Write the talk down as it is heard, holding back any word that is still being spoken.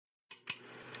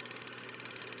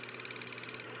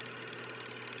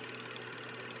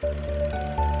Hi,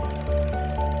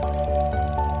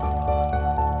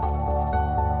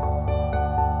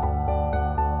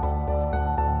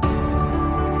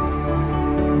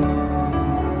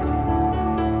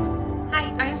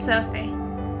 I'm Sophie,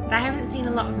 and I haven't seen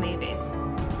a lot of movies.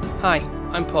 Hi,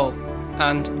 I'm Paul,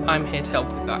 and I'm here to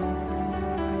help with that.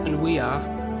 And we are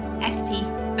SP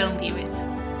Film Viewers.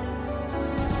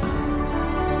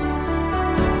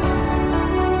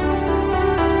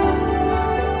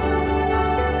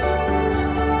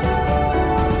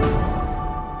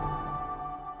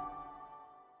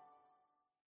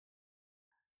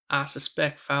 I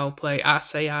suspect foul play. I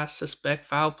say I suspect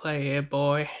foul play here,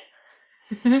 boy.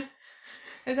 It's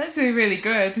actually really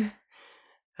good.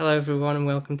 Hello, everyone, and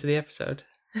welcome to the episode.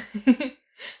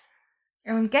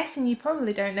 I'm guessing you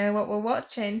probably don't know what we're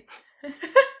watching.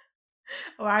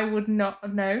 Or I would not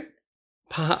have known.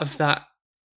 Part of that,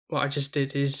 what I just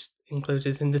did, is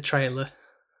included in the trailer.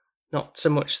 Not so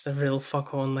much the real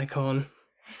foghorn leghorn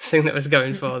thing that was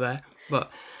going for there. But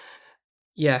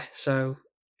yeah, so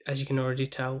as you can already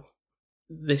tell,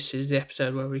 this is the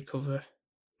episode where we cover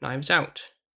Knives Out.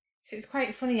 So it's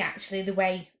quite funny, actually, the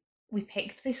way we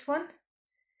picked this one.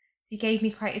 You gave me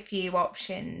quite a few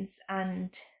options, and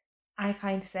I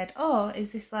kind of said, oh,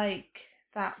 is this like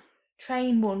that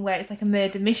train one where it's like a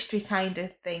murder mystery kind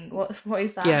of thing? What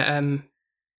is that? Yeah,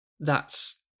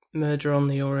 that's Murder on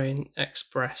the Orient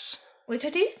Express. Which I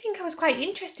do think I was quite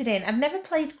interested in. I've never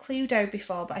played Cluedo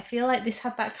before, but I feel like this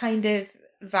had that kind of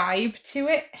vibe to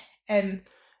it.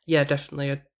 Yeah,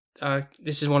 definitely.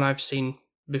 This is one I've seen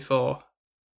before,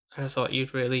 and I thought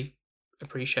you'd really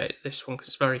appreciate this one because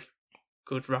it's very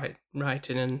good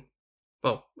writing, and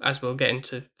well, as we'll get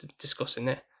into discussing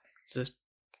it,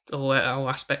 all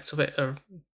aspects of it are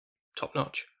top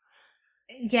notch.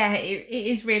 Yeah, it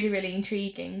is really, really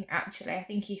intriguing, actually. I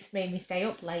think he's made me stay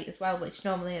up late as well, which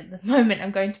normally at the moment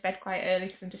I'm going to bed quite early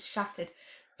because I'm just shattered.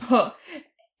 But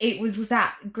it was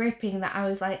that gripping that I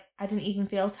was like, I didn't even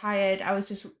feel tired. I was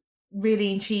just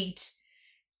really intrigued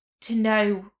to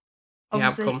know,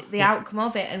 obviously, the outcome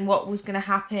of it and what was going to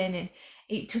happen. And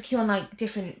it took you on like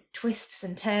different twists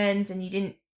and turns, and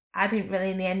I didn't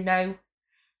really in the end know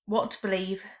what to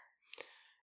believe.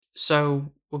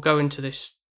 So we'll go into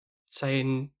this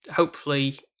saying,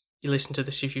 hopefully you listen to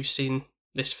this if you've seen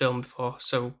this film before,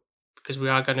 so because we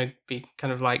are going to be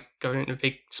kind of like going into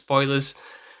big spoilers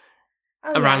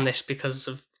around this because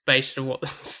of based on what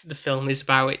the film is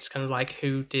about. It's kind of like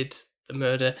who did the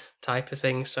murder type of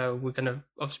thing, so we're going to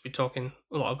obviously be talking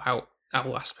a lot about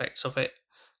all aspects of it.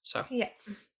 So yeah,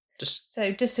 just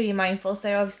so you're mindful.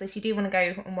 So obviously if you do want to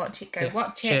go and watch it,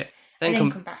 watch it. Then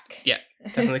come back. Yeah,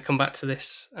 definitely come back to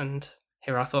this and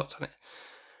hear our thoughts on it.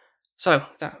 So,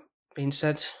 that being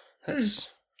said,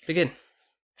 let's begin.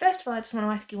 First of all, I just want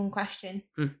to ask you one question.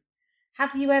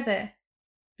 Have you ever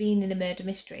been in a murder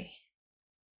mystery?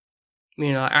 You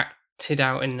mean like acted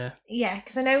out in a... Yeah,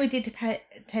 because I know we did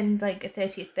attend like a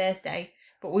 30th birthday,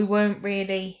 but we weren't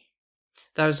really...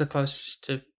 That was the closest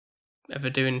to ever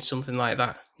doing something like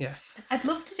that, yeah. I'd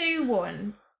love to do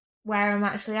one where I'm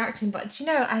actually acting, but do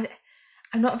you know,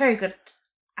 I'm not very good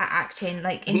at acting,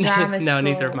 like in drama school. No,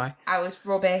 neither am I. I was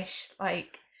rubbish,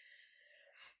 like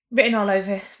written all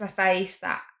over my face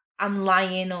that I'm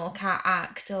lying or can't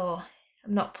act or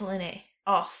I'm not pulling it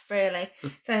off, really.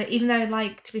 So even though I'd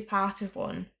like to be part of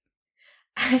one,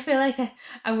 I feel like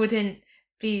I wouldn't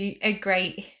be a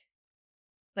great,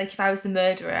 like if I was the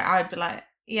murderer, I'd be like,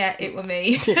 yeah, it were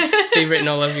me. Be written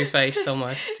all over your face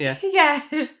almost, yeah. Yeah.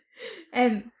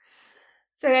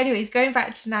 So anyways, going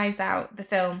back to Knives Out, the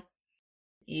film,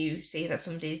 you see that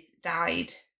somebody's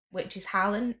died, which is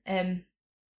Harlan.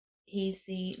 He's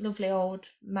the lovely old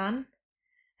man,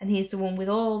 and he's the one with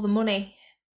all the money,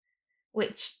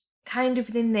 which kind of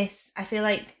within this, I feel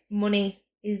like money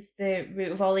is the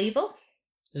root of all evil.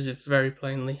 As it very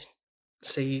plainly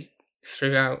see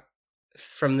throughout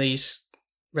from these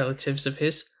relatives of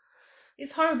his.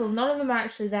 It's horrible. None of them are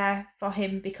actually there for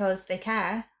him because they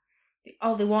care.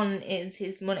 All they want is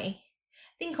his money.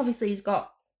 I think obviously he's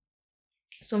got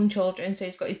some children, so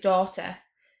he's got his daughter,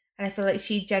 and I feel like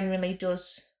she generally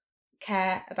does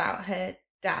care about her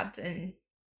dad, and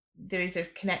there is a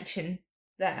connection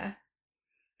there.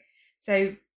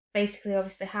 So basically,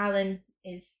 obviously, Harlan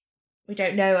is, we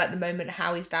don't know at the moment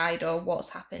how he's died or what's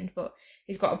happened, but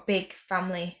he's got a big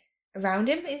family around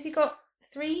him. Has he got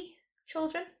 3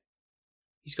 children?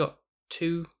 He's got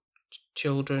 2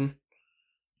 children,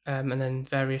 and then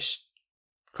various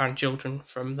grandchildren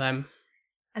from them.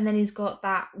 And then he's got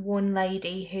that one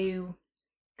lady who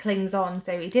clings on.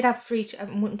 So he did have 3.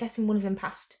 I'm guessing one of them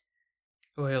passed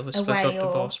away, or the split up,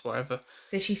 divorce, whatever.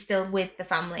 So she's still with the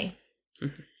family.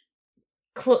 Mm-hmm.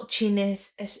 clutching a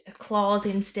claws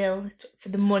in still for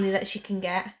the money that she can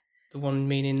get. The one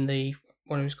meaning the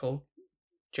one who's called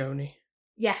Joni.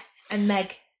 Yeah, and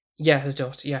Meg. Yeah, the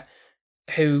daughter, yeah.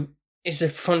 Who is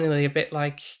funnily a bit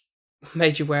like,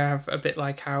 made you aware of a bit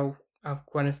like how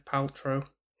Gwyneth Paltrow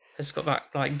has got that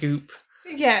like Goop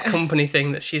company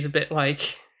thing, that she's a bit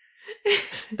like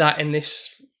that in this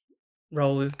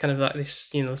role, with kind of like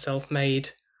this,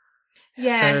 self-made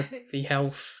therapy,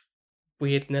 health,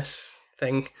 weirdness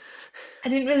thing. I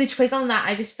didn't really twig on that.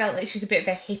 I just felt like she was a bit of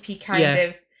a hippie kind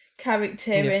of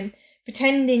character and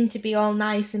pretending to be all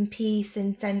nice and peace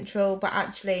and central, but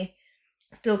actually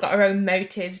still got her own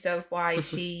motives of why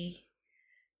she,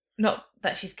 not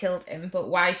that she's killed him, but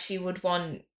why she would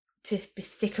want to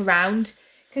stick around.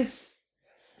 Because,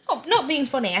 not being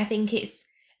funny, I think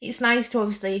it's nice to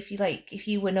obviously, if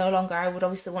you were no longer, I would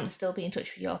obviously want to still be in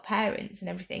touch with your parents and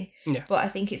everything. Yeah. But I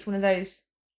think it's one of those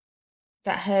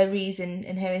that her reason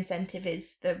and her incentive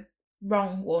is the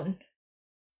wrong one.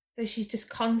 So she's just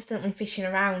constantly fishing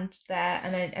around there,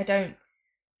 and I don't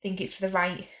think it's for the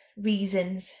right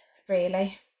reasons,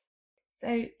 really.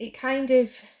 So it kind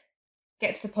of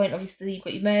gets to the point, obviously, you've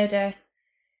got your murder,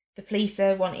 the police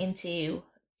are wanting to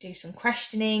do some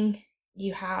questioning,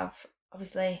 you have,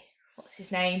 obviously, what's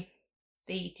his name?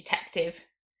 The detective.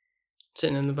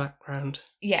 Sitting in the background.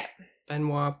 Yeah.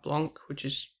 Benoit Blanc,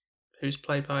 who's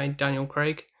played by Daniel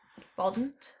Craig.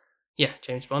 Bond? Yeah,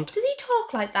 James Bond. Does he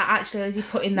talk like that, actually, or is he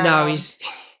putting that on? No,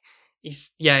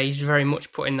 he's very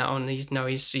much putting that on.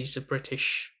 He's a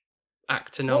British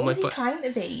actor normally. What was he trying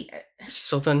to be?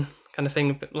 Southern kind of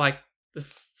thing, but like the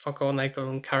Foghorn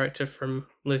Leghorn character from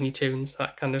Looney Tunes,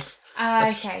 that kind of...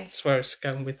 okay. That's where it's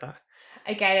going with that.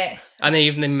 I get it. And they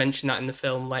even mention that in the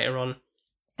film later on.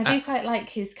 I do quite like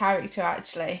his character,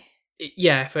 actually.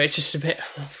 Yeah, but it's just a bit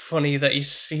funny that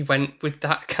he went with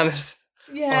that kind of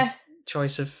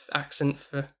choice of accent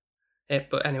for it.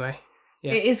 But anyway,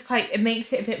 yeah. It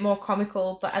makes it a bit more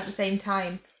comical, but at the same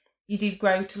time, you do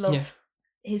grow to love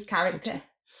his character.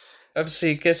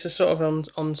 Obviously, it gets a sort of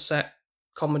on-set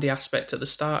comedy aspect at the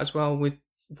start as well, with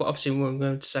what obviously we're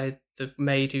going to say, the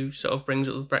maid who sort of brings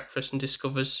up the breakfast and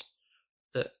discovers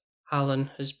that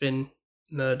Alan has been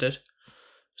murdered,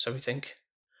 so we think.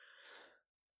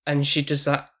 And she does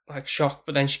that, like, shock,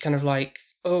 but then she kind of, like,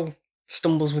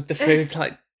 stumbles with the food,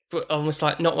 like, but almost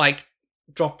like, not like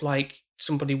drop like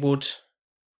somebody would,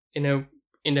 in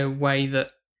a way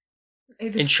that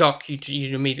in shock you'd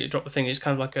immediately drop the thing. It's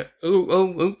kind of like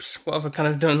oops, what have I kind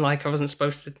of done? Like, I wasn't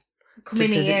supposed to come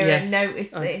in here and notice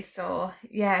this, or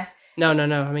No,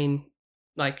 I mean,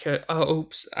 like,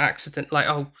 oops, accident, like,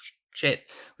 oh shit,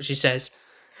 what she says,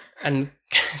 and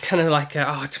kind of like,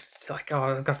 I've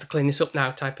got to clean this up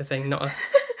now type of thing. Not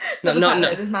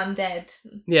this man dead.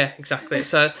 Yeah, exactly.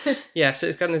 So yeah, so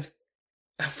it's kind of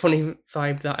a funny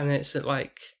vibe that, and it's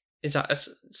like, is that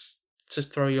to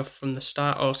throw you off from the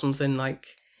start or something? Like,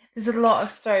 there's a lot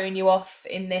of throwing you off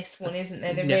in this one, isn't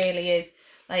there? There really is.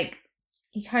 Like,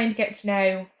 you kind of get to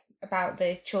know about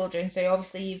the children. So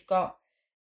obviously you've got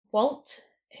Walt,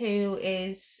 who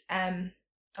is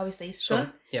obviously his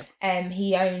son. Yeah.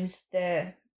 He owns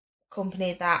the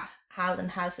company that Harlan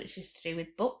has, which is to do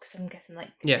with books. I'm guessing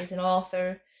he's an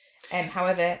author.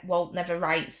 However, Walt never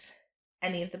writes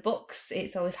any of the books.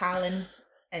 It's always Harlan,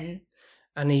 and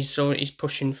he's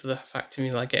pushing for the fact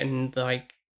of like getting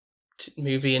like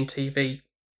movie and TV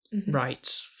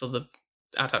rights for the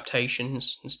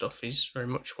adaptations and stuff. He's very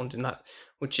much wanting that,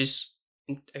 which is,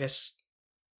 I guess,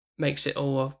 makes it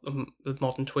all a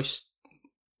modern twist,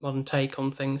 modern take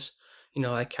on things.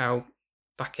 Like how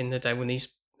back in the day when these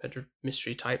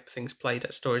mystery type things played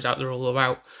at stories out, they're all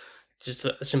about just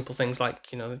the simple things like,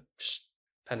 just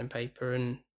pen and paper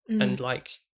and like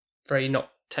very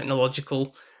not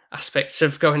technological aspects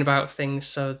of going about things.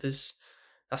 So that's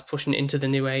pushing it into the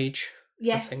new age.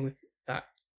 Thing with that.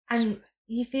 And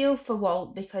you feel for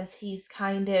Walt because he's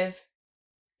kind of,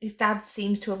 his dad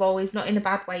seems to have always, not in a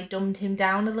bad way, dumbed him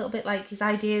down a little bit. Like, his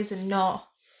ideas are not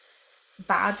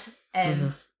bad.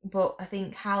 But I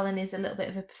think Harlan is a little bit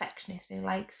of a perfectionist and he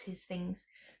likes his things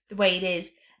the way it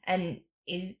is, and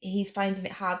he's finding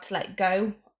it hard to let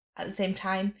go at the same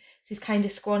time. So he's kind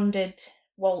of squandered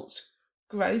Walt's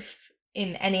growth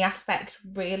in any aspect,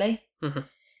 really.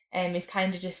 He's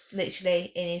kind of just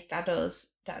literally in his dados.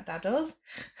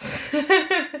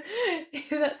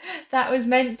 That was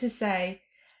meant to say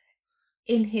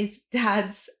in his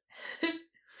dad's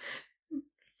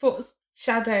foot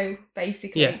shadow,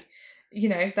 basically. Yeah.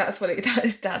 That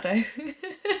is dado.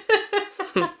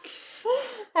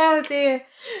 Oh dear.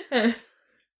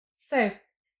 So,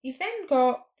 you've then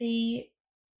got the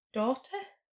daughter?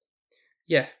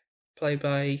 Yeah, played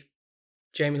by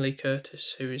Jamie Lee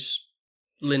Curtis, who is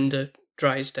Linda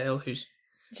Drysdale, who's...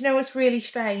 Do you know what's really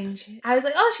strange? I was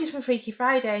like, oh, she's from Freaky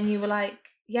Friday, and you were like,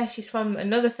 yeah, she's from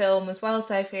another film as well,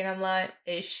 Sophie, and I'm like,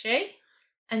 is she?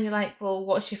 And you're like, well,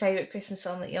 what's your favourite Christmas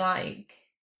film that you like?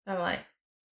 And I'm like,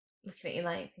 looking at you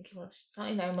like, thinking, well, she's not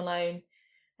in Home Alone,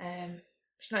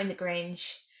 she's not in The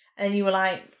Grinch, and you were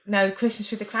like, no,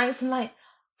 Christmas with the Cranks. I'm like,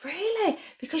 really?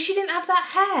 Because she didn't have that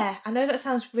hair. I know that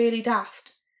sounds really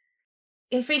daft.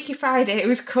 In Freaky Friday, it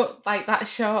was cut like that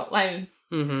short line.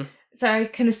 Mm-hmm. So I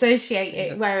can associate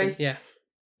it, whereas Yeah.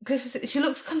 because she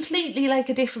looks completely like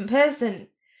a different person.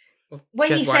 Well,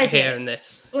 When you said hair it, in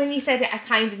this. when you said it, I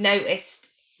kind of noticed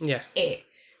it,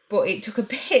 but it took a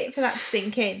bit for that to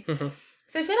sink in. Mm-hmm.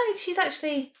 So I feel like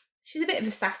she's a bit of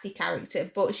a sassy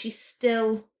character, but she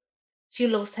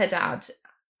loves her dad.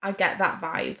 I get that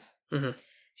vibe. Mm-hmm.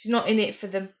 She's not in it for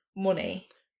the money.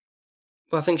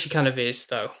 Well, I think she kind of is,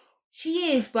 though.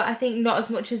 She is, but I think not as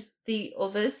much as the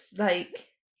others. Like,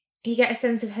 you get a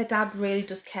sense of her dad really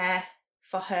does care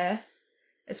for her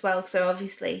as well. So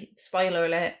obviously, spoiler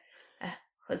alert, her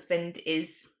husband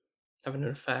is having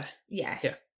an affair. Yeah.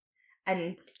 Yeah.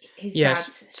 And his dad.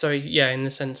 So in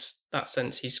that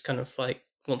sense, he's kind of like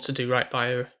wants to do right by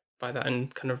her, by that,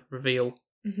 and kind of reveal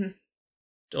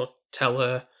or tell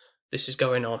her this is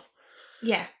going on.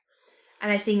 Yeah.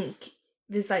 And I think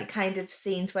there's like kind of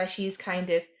scenes where she's kind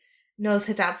of knows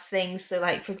her dad's things. So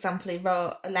like, for example, he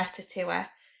wrote a letter to her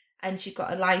and she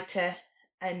got a lighter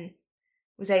and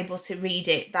was able to read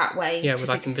it that way. Yeah, with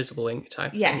like invisible ink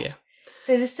type thing, yeah.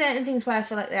 So there's certain things where I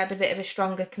feel like they had a bit of a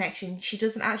stronger connection. She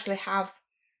doesn't actually have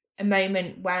a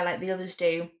moment where like the others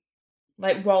do,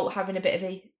 like Walt having a bit of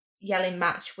a yelling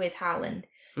match with Harlan.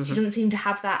 Mm-hmm. She doesn't seem to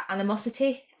have that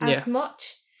animosity as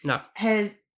much. No.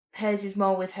 Hers is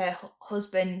more with her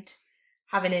husband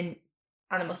having an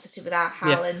animosity with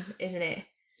Harlan, isn't it?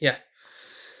 Yeah.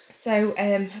 So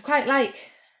I quite like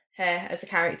her as a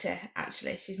character,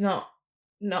 actually. She's not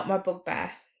my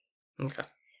bugbear. Okay.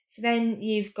 So then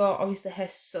you've got obviously her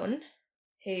son,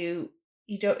 who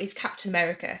is Captain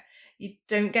America. You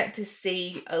don't get to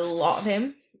see a lot of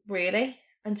him really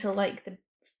until like the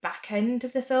back end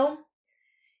of the film.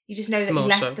 You just know that he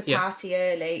left the party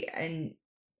early, and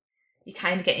you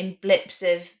kind of get in blips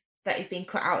of that he's been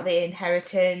cut out of the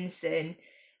inheritance and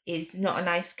is not a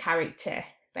nice character,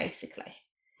 basically.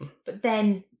 But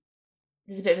then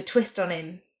there's a bit of a twist on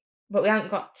him, but we haven't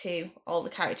got to all the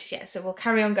characters yet, so we'll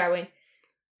carry on going.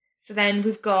 So then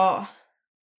we've got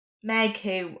Meg,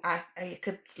 who I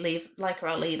could like her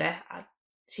or leave her.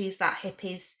 She's that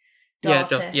hippie's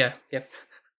daughter. Yeah.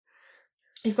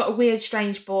 You've got a weird,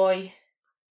 strange boy.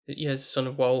 Yeah, he's the son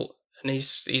of Walt, and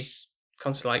he's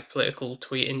constantly like political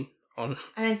tweeting on.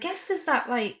 And I guess there's that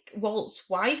like Walt's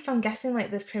wife. I'm guessing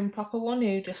like the prim proper one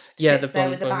who just sits there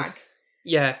with a bag.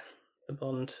 Yeah, the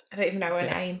blonde. I don't even know her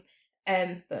name.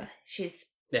 But she's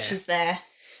there.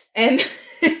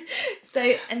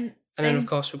 So and then of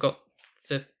course we've got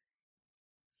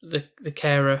the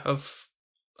carer of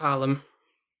Harlem,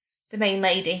 the main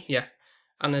lady. Yeah,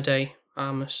 Anna Day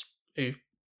Armas, who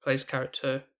plays the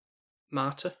character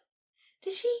Marta.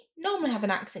 Does she normally have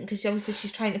an accent? Because obviously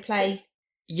she's trying to play.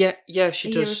 Yeah,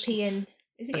 she does. European.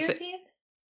 Is it European?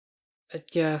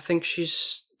 Yeah, I think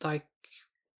she's like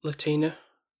Latina.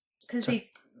 Because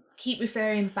they keep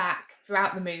referring back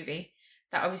throughout the movie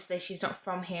that obviously she's not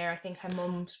from here. I think her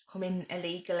mum's come in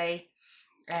illegally.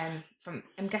 I'm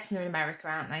guessing they're in America,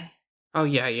 aren't they? Oh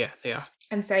yeah, they are.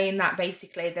 And saying that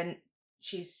basically, then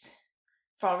she's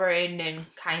foreign and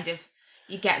kind of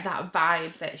you get that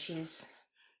vibe that she's.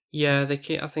 Yeah,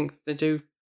 I think they do.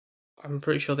 I'm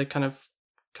pretty sure they kind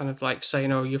of like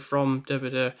saying, "Oh, you're from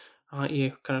da, aren't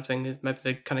you?" kind of thing. Maybe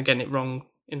they're kind of getting it wrong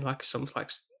in like some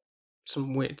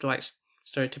weird like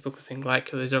stereotypical thing,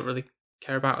 like they don't really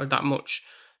care about her that much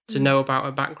to know about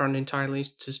her background entirely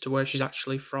as to where she's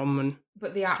actually from,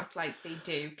 but they act like they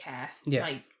do care. Yeah.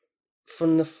 Like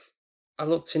I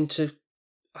looked into.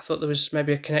 I thought there was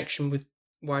maybe a connection with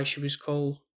why she was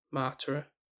called Marta,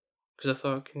 because I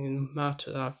thought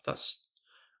Marta. I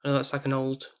know that's like an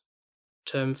old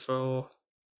term for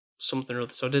something or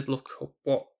other. So I did look up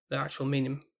what the actual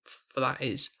meaning for that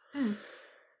is.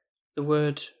 The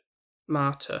word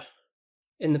martyr,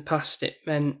 in the past it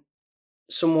meant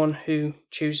someone who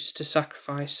chooses to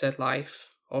sacrifice their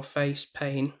life or face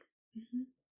pain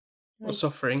or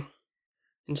suffering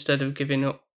instead of giving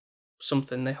up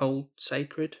something they hold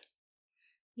sacred.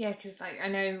 Yeah, because like I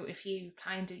know if you're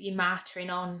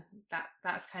martyring on,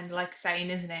 that's kind of like a saying,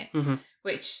 isn't it? Mm-hmm.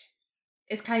 Which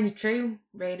is kind of true,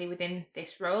 really, within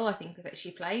this role, I think, that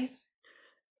she plays.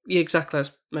 Yeah, exactly.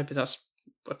 Maybe that's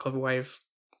a clever way of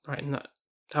writing that,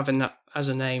 having that as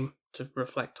a name to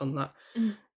reflect on that.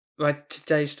 Mm. By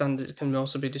today's standards, it can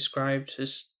also be described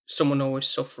as someone always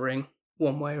suffering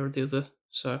one way or the other.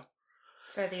 So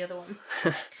For the other one.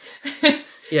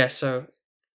 yeah, so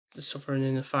the suffering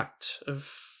in the fact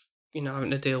of,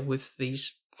 having to deal with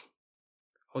these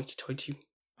hoity-toity.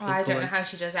 I don't know how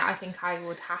she does it. I think I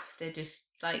would have to just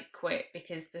quit,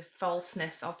 because the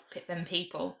falseness of them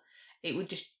people, it would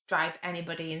just drive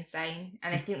anybody insane.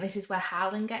 And I think this is where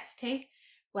Harlan gets to,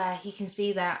 where he can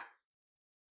see that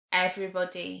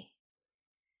everybody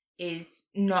is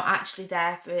not actually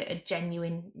there for a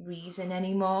genuine reason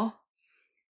anymore,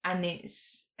 and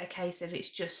it's a case of it's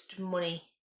just money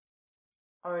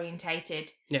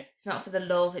orientated. Yeah, it's not for the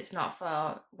love, it's not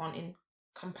for wanting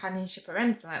companionship or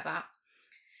anything like that.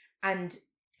 And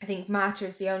I think Marta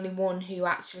is the only one who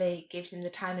actually gives him the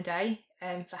time of day.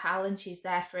 For Harlan, she's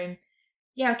there for him.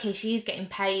 Yeah, okay, she is getting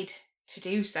paid to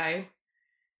do so,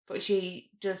 but she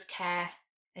does care,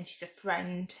 and she's a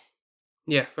friend.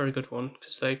 Yeah, very good one,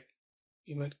 because they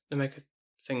make a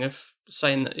thing of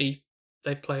saying that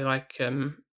they play like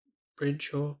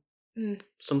bridge or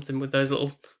something with those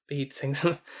little bead things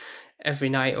every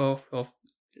night or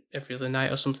every other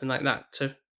night or something like that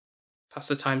to pass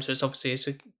the time. So it's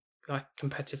a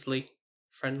competitively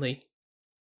friendly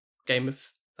game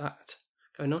of that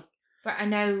going on. But I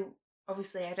know,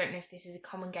 obviously, I don't know if this is a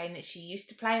common game that she used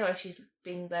to play or if she's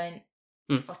been learned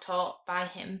or taught by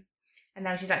him, and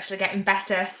now she's actually getting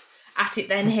better at it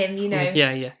than him,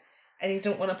 Yeah. And he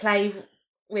don't want to play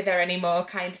with her anymore,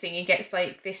 kind of thing. He gets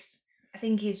this. I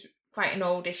think he's quite an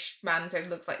oldish man, so it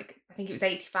looks like, I think it was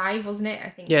 85, wasn't it? I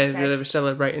think. Yeah, they were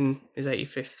celebrating his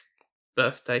 85th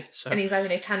birthday. So. And he's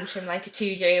having a tantrum like a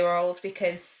 2-year-old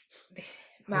because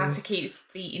Marta keeps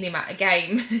beating him at a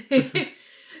game.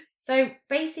 So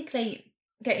basically,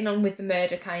 getting on with the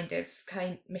murder kind of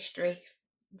mystery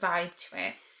vibe to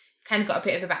it. Kind of got a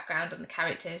bit of a background on the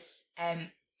characters.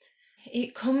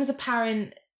 It comes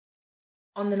apparent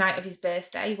on the night of his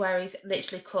birthday, where he's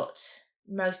literally cut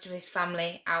most of his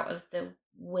family out of the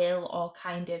will, or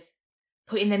kind of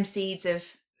putting them seeds of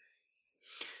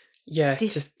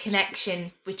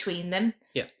disconnection between them.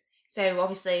 Yeah. So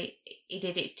obviously he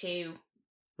did it to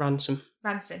ransom,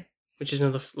 which is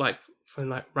another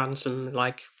from ransom,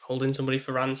 like holding somebody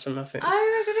for ransom. I think. Oh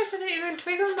my goodness! I didn't even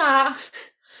twig on that.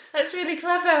 That's really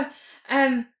clever.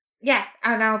 Yeah,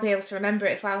 and I'll be able to remember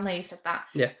it as well now you said that.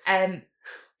 Yeah.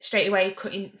 Straight away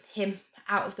cutting him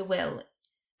out of the will,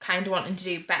 kind of wanting to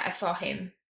do better for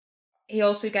him. He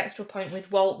also gets to a point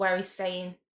with Walt where he's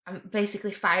saying, I'm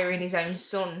basically firing his own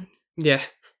son. Yeah.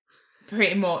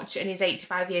 Pretty much, and he's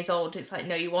 85 years old. It's like,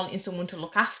 no, you're wanting someone to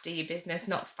look after your business,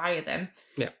 not fire them.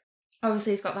 Yeah.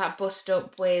 Obviously, he's got that bust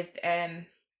up with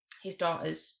his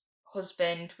daughter's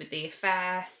husband, with the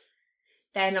affair.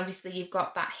 Then, obviously, you've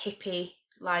got that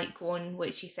hippie-like one,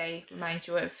 which you say reminds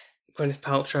you of Gwyneth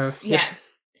Paltrow. Yeah.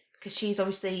 Because she's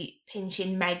obviously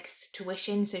pinching Meg's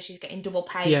tuition, so she's getting double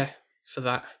pay. Yeah, for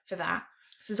that. So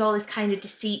there's all this kind of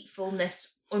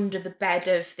deceitfulness under the bed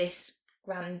of this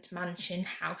grand mansion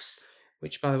house.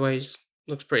 Which, by the way,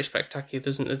 looks pretty spectacular,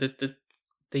 doesn't it?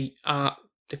 The art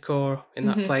decor in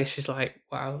that place is like,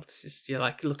 wow. This is, you're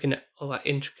like looking at all that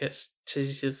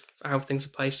intricacies of how things are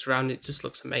placed around. It just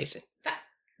looks amazing.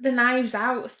 The Knives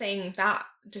Out thing, that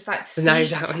just like the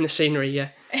Knives Out in the scenery, yeah.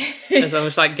 It's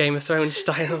almost like Game of Thrones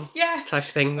style type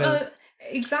thing. Well,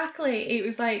 exactly. It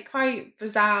was like quite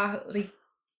bizarrely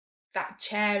that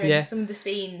chair and some of the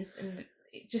scenes, and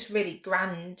it just really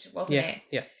grand, wasn't it?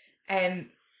 Yeah.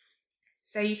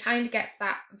 So you kind of get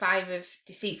that vibe of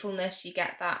deceitfulness, you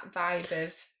get that vibe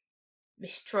of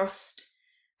mistrust,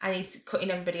 and he's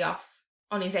cutting everybody off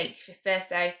on his 85th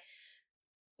birthday,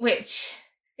 which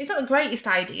is not the greatest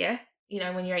idea,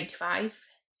 when you're 85,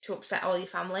 to upset all your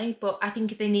family, but I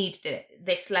think they needed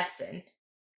this lesson.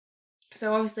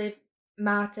 So obviously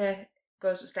Marta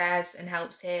goes upstairs and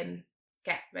helps him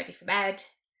get ready for bed.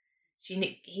 He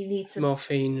needs some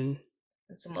morphine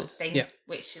and some other thing,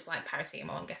 which is like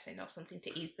paracetamol, I'm guessing, or something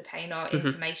to ease the pain or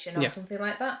inflammation or something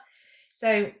like that.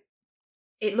 So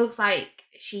it looks like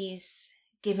she's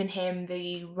given him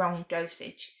the wrong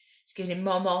dosage. She's giving him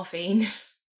more morphine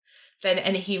than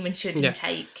any human should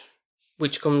intake.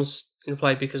 Which comes into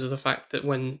play because of the fact that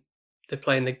when they're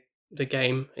playing the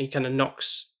game, he kind of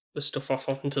knocks the stuff off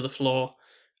onto the floor,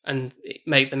 and they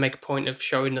make a point of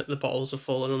showing that the bottles have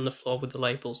fallen on the floor with the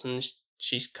labels, and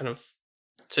she's kind of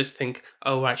to think,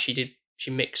 oh, right, she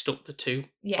mixed up the two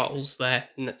bottles there,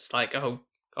 and it's like, oh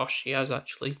gosh, she has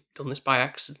actually done this by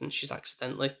accident. She's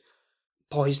accidentally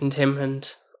poisoned him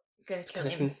and gonna kill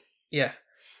him. Yeah.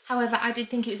 However, I did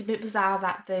think it was a bit bizarre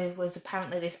that there was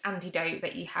apparently this antidote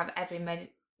that you have every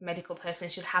medical person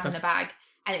should have in a bag,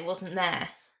 and it wasn't there,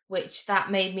 which that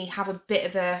made me have a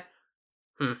bit of a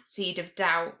seed of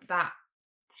doubt that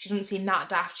she doesn't seem that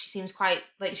daft. She seems quite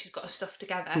like she's got her stuff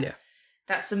together. Yeah.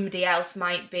 That somebody else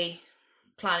might be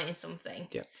planning something.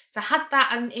 Yeah. So I had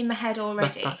that in my head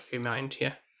already. Back of your mind,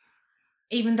 yeah.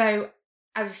 Even though,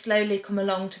 as we slowly come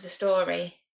along to the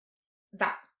story,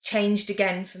 that changed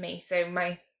again for me. So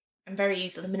I'm very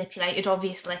easily manipulated,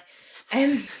 obviously.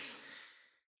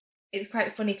 It's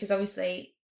quite funny because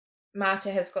obviously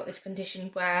Marta has got this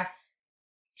condition where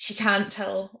she can't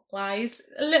tell lies.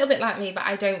 A little bit like me, but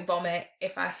I don't vomit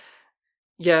if I...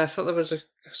 Yeah, I thought there was a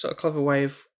sort of clever way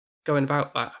of going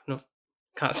about that.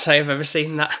 Can't say I've ever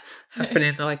seen that happen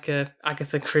in like a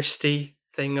Agatha Christie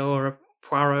thing or a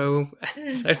Poirot,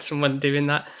 so someone doing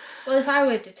that. Well, if I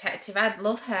were a detective, I'd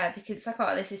love her because it's like,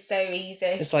 oh, this is so easy.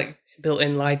 It's like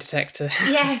built-in lie detector.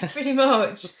 Yeah, pretty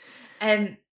much.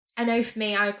 I know for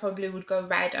me, I probably would go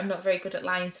red. I'm not very good at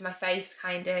lying, so my face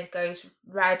kind of goes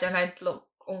red and I'd look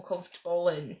uncomfortable.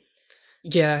 And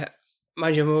yeah,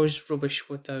 mind you, I'm always rubbish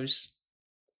with those.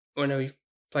 I know you've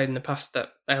played in the past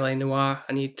that LA Noire,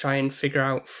 and you try and figure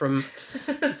out from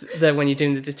there when you're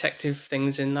doing the detective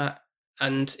things in that,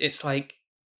 and it's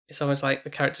almost like the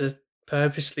characters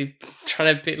purposely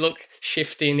trying to look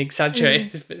shifty and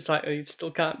exaggerated. It's like you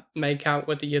still can't make out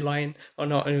whether you're lying or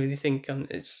not, and really think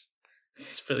it's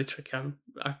really tricky.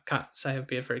 I can't say I'd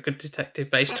be a very good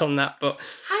detective based on that, but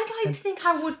I'd like to think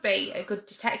I would be a good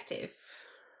detective.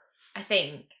 I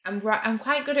think I'm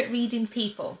quite good at reading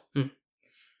people.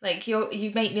 Like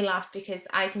you make me laugh because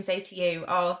I can say to you,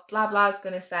 oh, blah blah's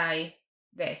gonna say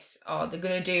this, or they're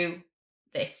gonna do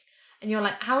this, and you're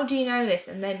like, how do you know this?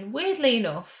 And then weirdly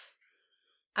enough,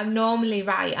 I'm normally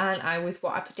right, aren't I, with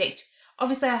what I predict?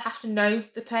 Obviously, I have to know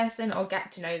the person or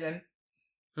get to know them.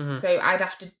 So I'd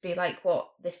have to be like what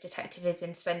this detective is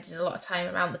and spending a lot of time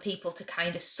around the people to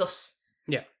kind of suss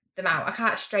them out. I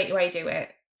can't straight away do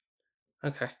it.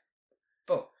 Okay.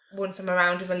 But once I'm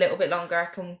around them a little bit longer, I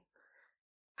can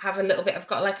have I've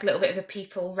got like a little bit of a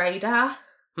people radar.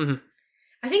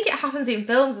 I think it happens in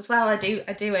films as well. I do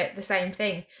it the same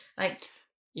thing. Like,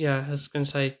 yeah, I was going to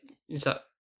say, is that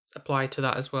apply to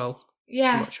that as well?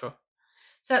 Yeah. I'm not sure.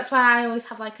 So that's why I always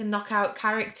have like a knockout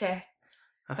character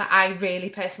that I really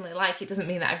personally like. It doesn't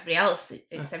mean that everybody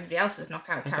else's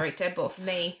knockout character, but for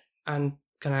me. And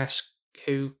can I ask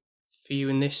who for you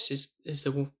in this is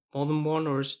there more than one,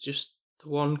 or is it just the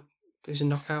one who's a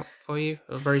knockout for you?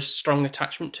 A very strong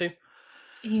attachment to?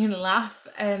 You're gonna laugh.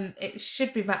 It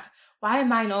should be why are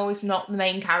mine always not the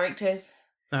main characters?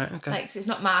 Right, okay. Like, so it's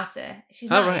not Marta. She's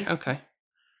nice. Right, okay.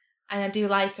 And I do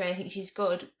like her and I think she's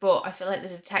good, but I feel like the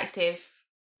detective,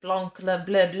 Blanc, blah,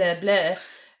 blah, blah, blah,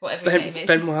 whatever his name is.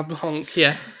 Benoit Blanc,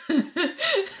 yeah.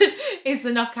 is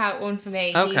the knockout one for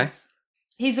me. Okay.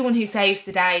 He's the one who saves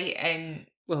the day, and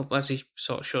well, as he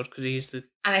sort of should, because he's the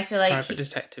and I feel like private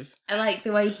detective. I like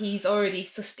the way he's already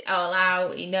sussed it all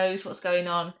out. He knows what's going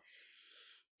on.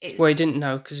 Well, he didn't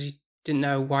know, because he didn't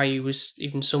know why he was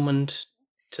even summoned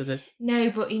to the... No,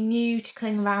 but he knew to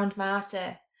cling around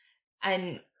Marta,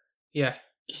 and yeah,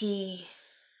 he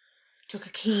took a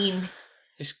keen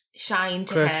shine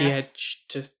to her. Quirky edge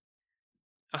to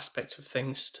aspects of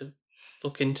things to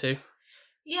look into.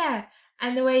 Yeah,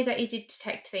 and the way that he did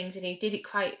detect things, and he did it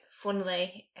quite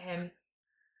funnily. A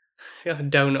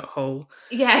donut hole.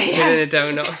 Yeah. In a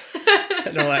donut.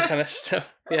 And all that kind of stuff.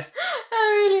 Yeah.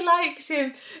 I really liked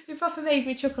him. He proper made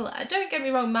me chuckle. Don't get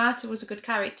me wrong, Marta was a good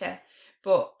character,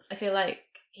 but I feel like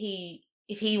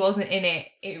if he wasn't in it,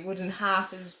 it wouldn't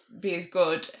be as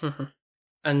good. Mm-hmm.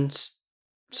 And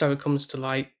so it comes to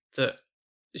light that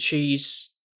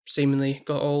she's seemingly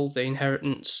got all the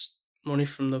inheritance money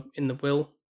in the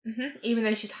will. Mm-hmm. Even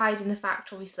though she's hiding the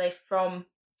fact, obviously, from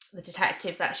the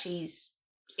detective that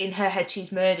in her head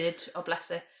she's murdered, oh bless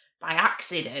her, by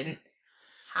accident,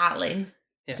 Harlan.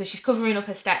 Yeah. So she's covering up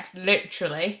her steps,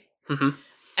 literally,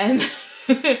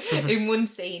 in one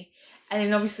scene. And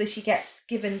then obviously she gets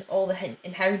given all the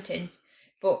inheritance,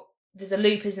 but there's a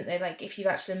loop, isn't there? Like, if you've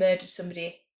actually murdered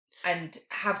somebody and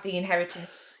have the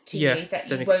inheritance to you, that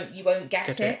you won't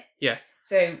get it. Yeah.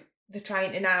 So they're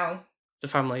trying to now...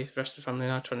 the rest of the family are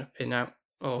now trying to pin out,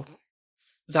 or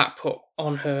that put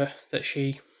on her that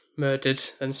she murdered,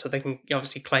 and so they can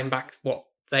obviously claim back what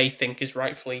they think is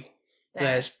rightfully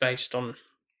theirs based on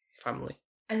family.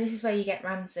 And this is where you get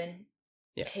Ranson,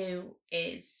 who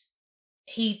is...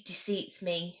 He deceits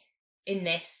me in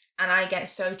this, and I get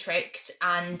so tricked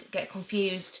and get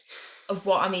confused of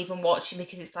what I'm even watching,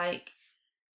 because it's like,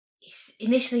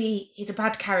 initially he's a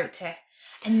bad character,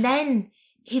 and then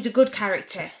he's a good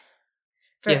character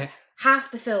for Yeah.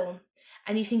 half the film,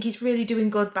 and you think he's really doing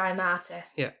good by Marta.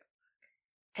 Yeah.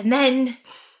 And then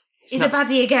he's a not-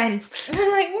 baddie again. And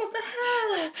I'm like, what the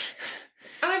hell?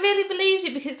 And I really believed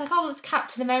it because it's like, oh, it's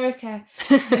Captain America.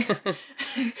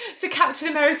 So Captain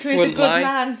America is Wouldn't a good lie.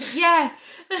 man. Yeah.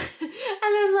 And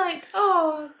I'm like,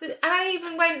 oh. And I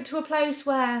even went to a place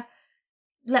where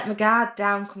let my guard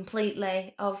down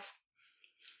completely of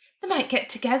they might get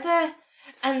together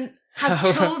and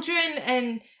have children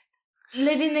and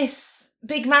live in this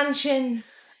big mansion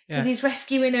because he's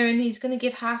rescuing her and he's going to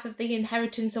give half of the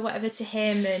inheritance or whatever to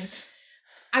him. And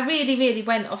I really, really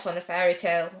went off on a fairy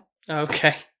tale.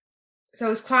 Okay. So I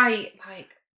was quite like,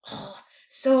 oh,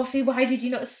 Sophie, why did you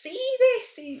not see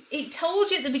this? It told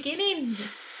you at the beginning.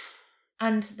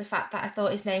 And the fact that I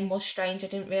thought his name was strange, I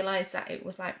didn't realise that it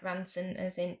was like ransom,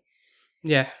 as in...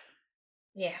 Yeah,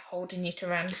 holding you to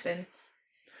ransom.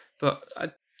 but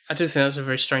I do think that's a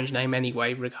very strange name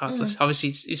anyway, regardless.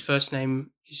 Obviously, his first name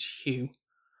is Hugh.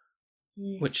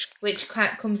 Which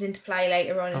comes into play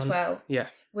later on as well. Yeah.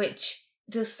 Which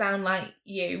does sound like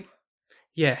you.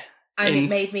 Yeah. And it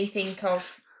made me think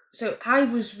of... So I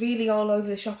was really all over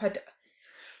the shop. I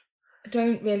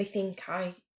don't really think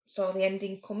I saw the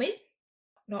ending coming.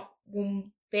 Not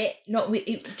one bit.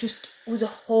 It just was a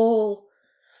whole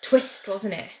twist,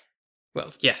 wasn't it?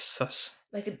 Well, yes, that's...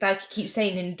 Like you keep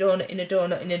saying, in a donut, in a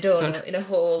donut, in a donut, in a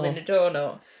hole, in a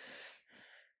donut.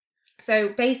 So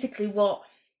basically what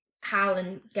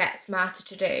Harlan gets Marta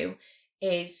to do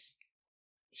is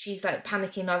she's like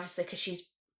panicking, obviously, because she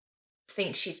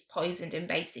thinks she's poisoned him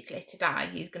basically to die.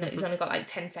 He's only got like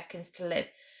 10 seconds to live.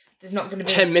 There's not going to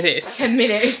be 10 minutes. 10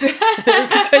 minutes. You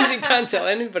can't tell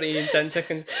anybody in 10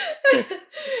 seconds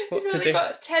what He's to only do.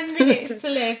 got 10 minutes to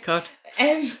live. God.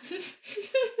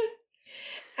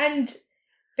 And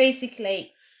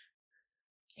basically,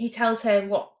 he tells her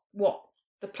what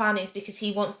the plan is because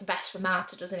he wants the best for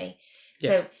Marta, doesn't he? Yeah.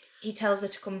 So he tells her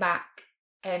to come back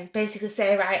and basically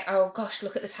say, right, oh gosh,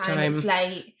 look at the time. It's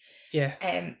late. Yeah.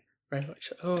 Very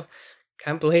much. Oh,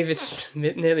 can't believe it's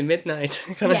nearly midnight.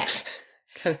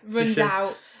 Runs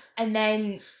out and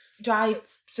then drive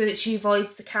so that she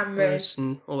avoids the cameras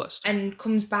and all that stuff. And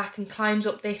comes back and climbs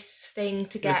up this thing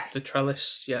to get the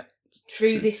trellis,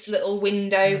 through this little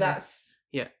window that's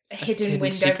a hidden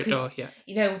window secret door,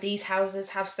 you know these houses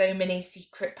have so many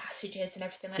secret passages and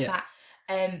everything like that,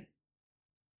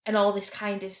 and all this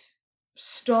kind of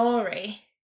story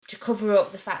to cover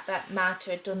up the fact that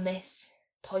Marta had done this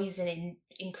poisoning,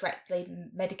 incorrectly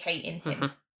medicating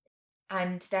him.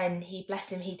 And then he, bless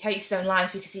him, he takes his own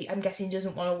life because I'm guessing he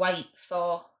doesn't want to wait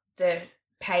for the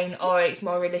pain, or it's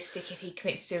more realistic if he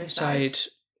commits suicide.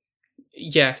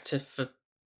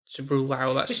 To rule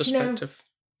out that suspect of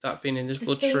that being in his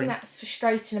bloodstream. The thing that's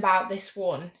frustrating about this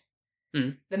one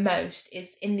the most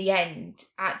is, in the end,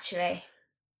 actually,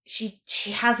 she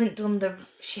hasn't done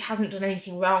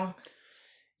anything wrong.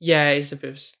 Yeah, it's a bit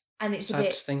of and it's sad a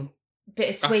bit thing.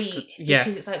 Bittersweet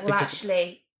because it's like, well,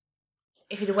 actually,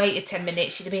 if he'd have waited 10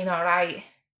 minutes, she'd have been all right.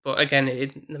 But again,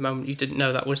 in the moment, you didn't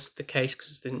know that was the case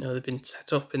because you didn't know they'd been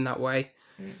set up in that way.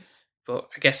 But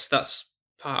I guess that's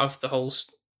part of the whole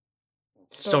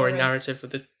story narrative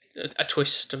with a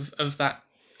twist of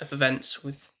events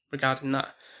regarding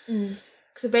that.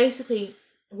 So basically,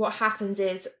 what happens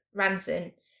is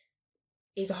Ranson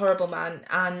is a horrible man,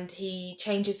 and he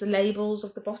changes the labels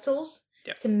of the bottles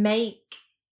to make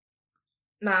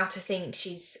Marta think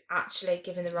she's actually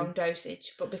given the wrong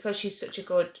dosage. But because she's such a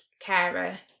good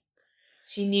carer,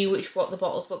 she knew what the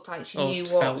bottles looked like. She knew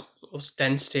what was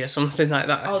density or something like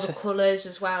that. Or the colours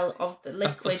as well of the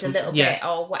liquid a little bit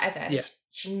or whatever. Yeah.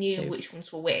 She knew which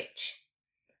ones were which.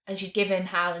 And she'd given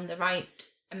Harlan the right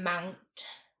amount.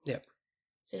 Yep.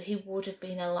 So he would have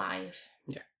been alive.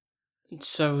 Yeah.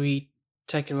 So he'd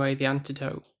taken away the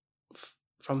antidote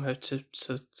from her so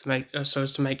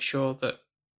as to make sure that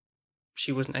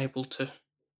she wasn't able to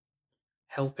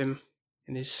help him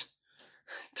in his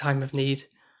time of need,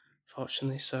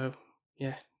 fortunately. So,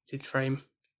 yeah, did frame.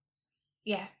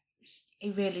 Yeah,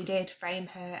 he really did frame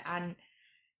her, and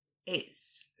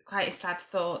it's quite a sad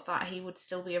thought that he would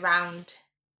still be around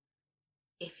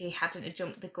if he hadn't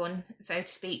jumped the gun, so to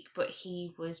speak, but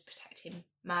he was protecting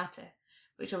Marta,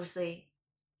 which obviously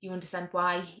you understand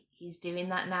why he's doing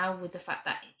that now, with the fact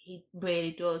that he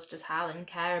really does Harlan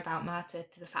care about Marta,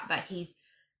 to the fact that he's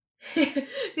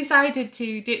decided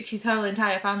to ditch his whole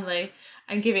entire family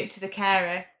and give it to the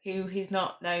carer who he's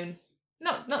not known,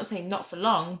 not saying not for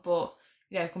long, but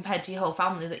you know, compared to your whole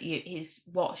family that he's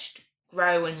watched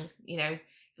grow and, you know,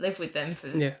 live with them for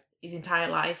his entire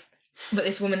life. But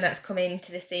this woman that's come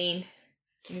into the scene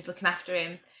and is looking after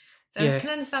him. So I can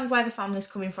understand where the family's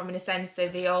coming from in a sense. So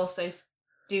they also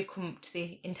do come to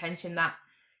the intention that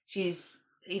she's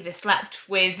either slept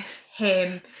with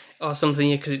him or something,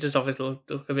 because it does obviously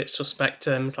look a bit suspect.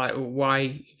 It's like, well, why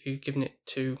have you given it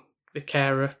to the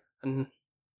carer? And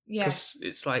because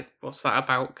it's like, what's that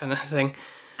about, kind of thing.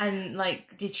 And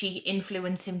like, did she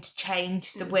influence him to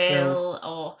change the will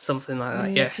or something like that?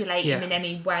 Manipulate him in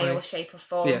any way or shape or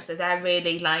form? Yeah. So they're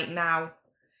really like now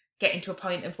getting to a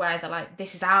point of where they're like,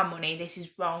 this is our money, this is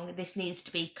wrong, this needs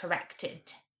to be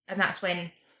corrected. And that's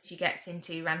when she gets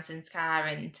into Ranson's car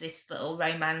and this little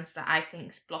romance that I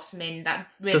think's blossoming that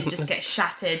really just gets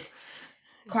shattered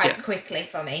quite quickly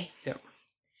for me. Yep.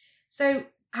 So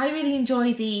I really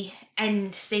enjoy the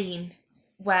end scene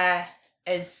where,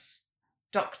 as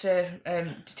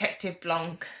Detective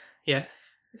Blanc. Yeah.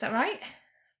 Is that right?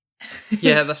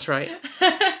 Yeah, that's right.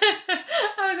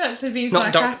 I was actually being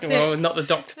sarcastic. Not the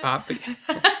doctor part, but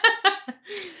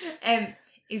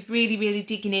is really, really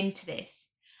digging into this.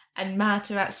 And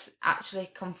Marta has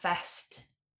actually confessed.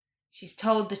 She's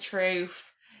told the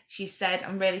truth. She said,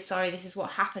 I'm really sorry, this is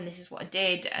what happened, this is what I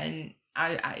did, and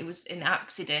it was an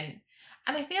accident.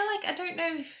 And I feel like, I don't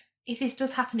know if this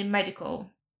does happen in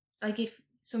medical, like if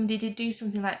somebody did do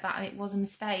something like that and it was a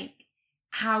mistake,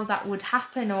 how that would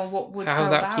happen or what would go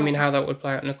about. You mean how that would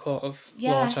play out in a court of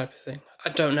law type of thing? I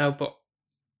don't know, but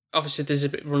obviously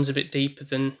runs a bit deeper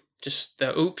than just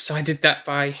the oops, I did that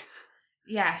by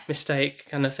mistake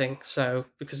kind of thing. So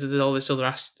because there's all this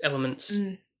other elements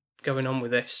going on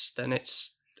with this, then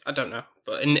it's, I don't know.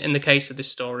 But in the case of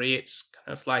this story, it's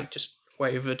kind of like just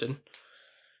wavered and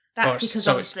that's because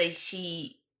obviously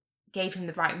she gave him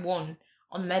the right one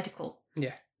on medical.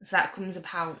 Yeah. So that comes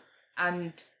about,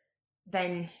 and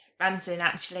then Ranson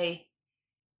actually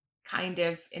kind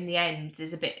of, in the end,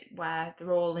 there's a bit where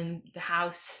they're all in the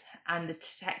house and the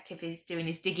detective is doing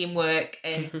his digging work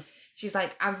and she's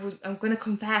like, I'm going to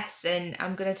confess and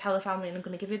I'm going to tell the family and I'm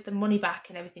going to give it the money back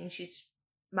and everything.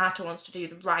 Marta wants to do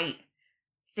the right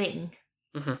thing,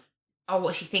 or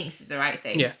what she thinks is the right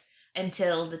thing,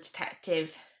 until the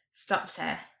detective stops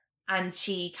her and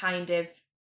she kind of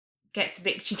gets a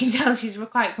bit, you can tell she's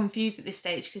quite confused at this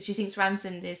stage because she thinks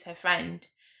Ranson is her friend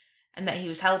and that he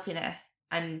was helping her,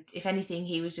 and if anything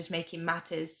he was just making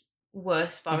matters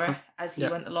worse for her as he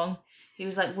went along. He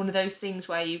was like one of those things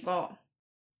where you've got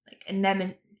like a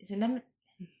nemesis.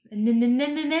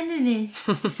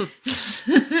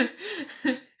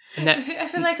 I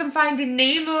feel like I'm finding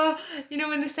Nemo, you know,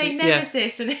 when they say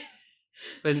nemesis. And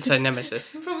when they say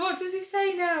nemesis. But what does he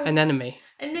say now? An enemy.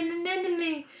 An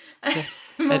enemy.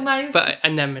 But a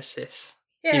nemesis.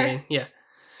 Yeah. You mean? Yeah.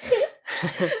 I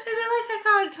feel like I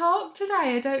can't talk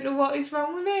today. I don't know what is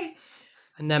wrong with me.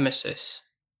 A nemesis.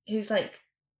 Who's like,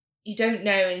 you don't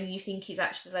know and you think he's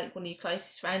actually like one of your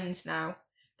closest friends now.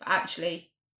 But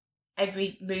actually,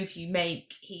 every move you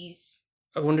make, he's...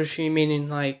 I wonder if you meaning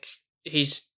like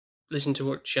he's listening to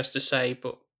what she has to say,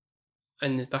 but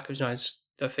in the back of his mind,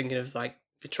 they're thinking of like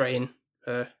betraying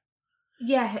her.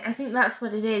 Yeah, I think that's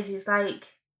what it is. He's like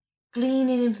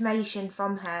gleaning information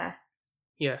from her.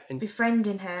 Yeah.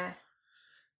 Befriending her.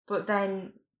 But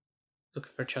then...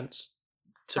 looking for a chance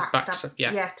to backstab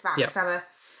her. To backstab her.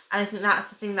 And I think that's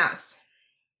the thing that's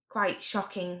quite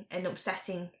shocking and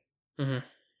upsetting.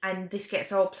 And this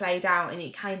gets all played out and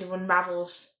it kind of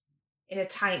unravels in a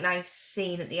tight, nice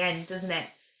scene at the end, doesn't it?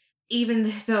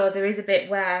 Even though there is a bit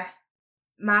where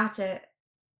Marta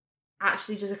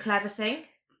actually does a clever thing.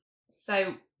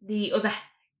 So the other...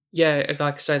 Yeah,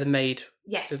 like I say, the maid.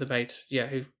 Yes. The maid,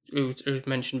 who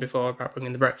mentioned before about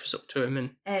bringing the breakfast up to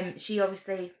him. And she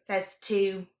obviously says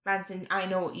to Ranson, I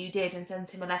know what you did, and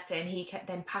sends him a letter, and he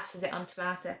then passes it on to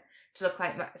Marta to look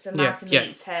like... So Marta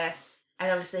meets her,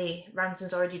 and obviously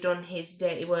Ranson's already done his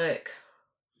dirty work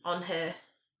on her.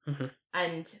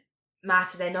 And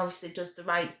Marta then obviously does the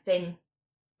right thing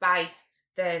by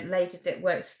the lady that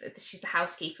works for... She's the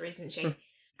housekeeper, isn't she?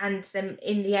 And then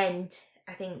in the end...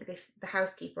 I think the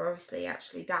housekeeper obviously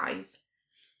actually dies,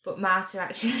 but Marta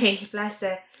actually, bless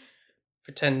her,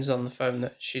 pretends on the phone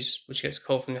that she gets a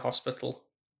call from the hospital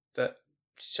that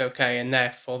she's okay, and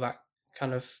therefore that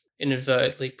kind of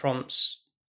inadvertently prompts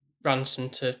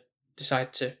Ranson to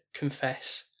decide to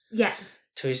confess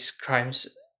to his crimes,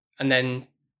 and then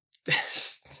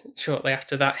shortly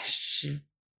after that,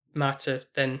 Marta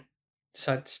then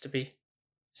decides to be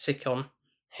sick on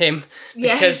him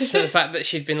because of the fact that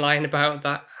she'd been lying about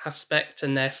that aspect,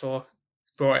 and therefore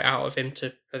brought it out of him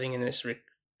to putting in this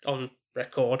on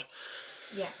record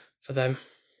for them.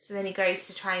 So then he goes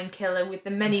to try and kill her with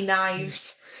the many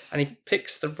knives, and he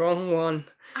picks the wrong one.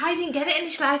 I didn't get it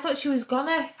initially. I thought she was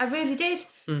gonna. I really did.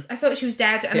 Hmm. I thought she was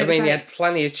dead. And Yeah, I it was mean, he like, had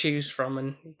plenty to choose from,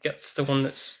 and he gets the one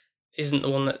that's isn't the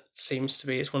one that seems to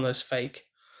be. It's one of those fake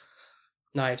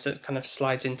knives that kind of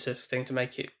slides into thing to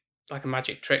make it like a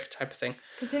magic trick type of thing.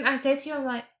 because then I said to you, I'm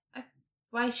like,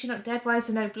 why is she not dead? Why is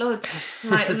there no blood?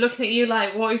 I'm like, looking at you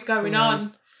like, what is going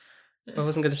on? I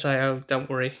wasn't going to say, oh, don't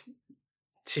worry,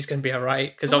 she's going to be all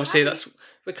right, because obviously that's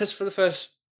because for the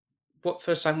first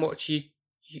time watch you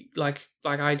like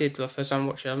I did for the first time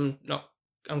watch it, I'm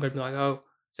going to be like, oh,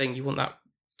 saying you want that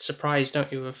surprise,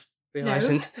 don't you, of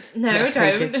realizing? No, I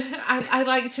don't. I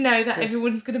like to know that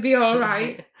everyone's going to be all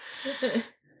right.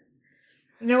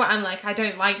 You know what I'm like? I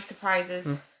don't like surprises.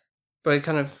 But it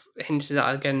kind of hinted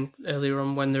at again earlier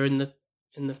on when they're in the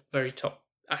very top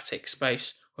attic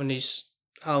space, when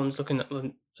Harlan's looking at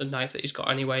the knife that he's got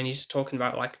anyway, and he's talking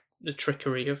about like the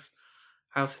trickery of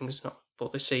how things not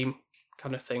what they seem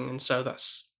kind of thing, and so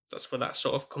that's where that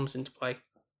sort of comes into play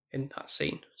in that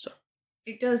scene. So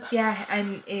it does, yeah,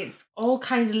 and it's all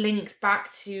kind of linked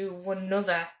back to one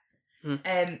another.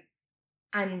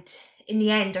 And in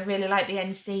the end, I really like the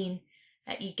end scene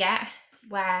that you get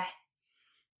where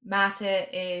Marta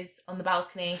is on the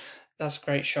balcony. That's a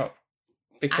great shot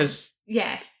because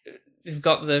they've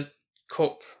got the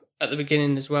cup at the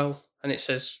beginning as well, and it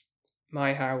says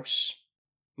 "My house,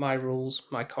 my rules,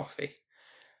 my coffee,"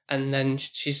 and then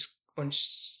when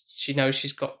she knows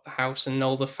she's got the house and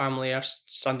all the family are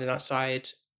standing outside,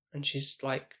 and she's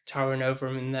like towering over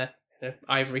them in the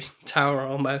ivory tower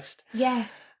almost. Yeah.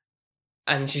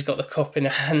 And she's got the cup in her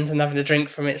hand and having a drink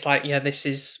from it. It's like, yeah,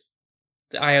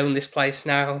 I own this place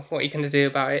now. What are you going to do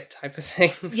about it? Type of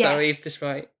thing. Yeah. So if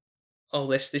despite all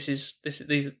this is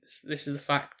the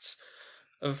facts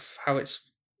of how it's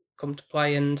come to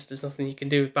play, and there's nothing you can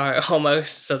do about it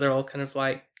almost. So they're all kind of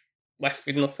like left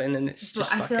with nothing, and it's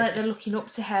just. But I feel like they're looking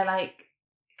up to her, like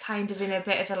kind of in a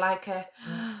bit of a like a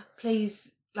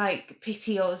please, like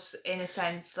pity us in a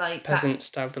sense, like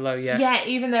peasants down below. Yeah. Yeah,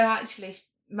 even though actually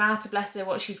Marta, bless her,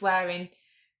 what she's wearing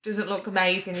doesn't look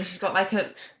amazing, and she's got like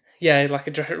a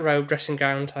like a robe dressing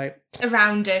gown type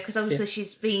around her, because obviously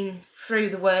she's been through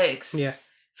the works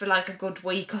for like a good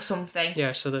week or something.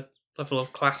 Yeah, so the level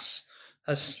of class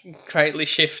has greatly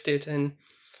shifted, and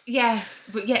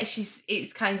but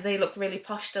it's kind of, they look really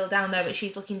posh still down there, but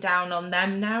she's looking down on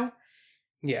them now.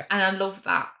 Yeah, and I love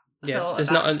that. Yeah,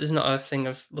 there's not a thing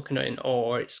of looking at it in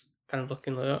awe. It's kind of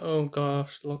looking like, oh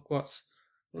gosh, look what's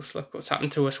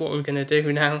happened to us. What are we going to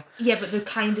do now? Yeah, but they're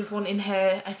kind of wanting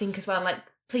her, I think, as well, like,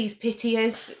 please pity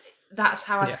us. That's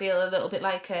how I feel, a little bit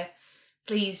like a,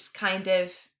 please kind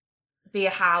of be a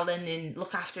Harlan and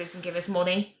look after us and give us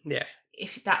money. Yeah.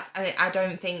 If that, I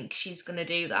don't think she's going to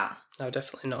do that. No,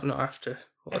 definitely not. Not after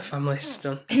what her family's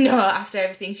done. No, after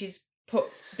everything she's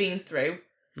been through.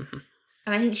 Mm-hmm.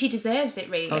 And I think she deserves it,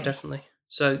 really. Oh, definitely.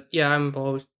 So, yeah, I'm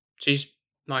bored. She's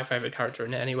my favourite character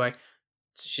in it anyway.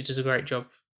 She does a great job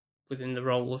within the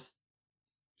role of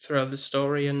throughout the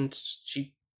story, and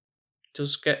she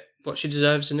does get what she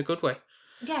deserves in a good way.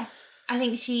 Yeah, I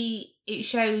think it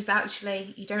shows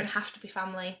actually you don't have to be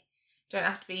family, you don't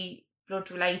have to be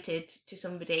blood related to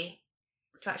somebody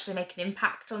to actually make an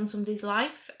impact on somebody's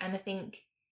life. And I think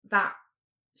that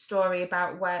story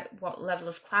about what level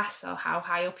of class or how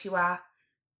high up you are,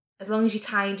 as long as you're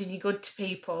kind and you're good to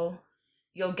people,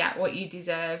 you'll get what you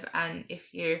deserve. And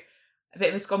if you're a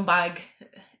bit of a scumbag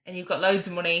and you've got loads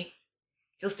of money,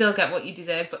 you'll still get what you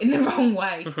deserve, but in the wrong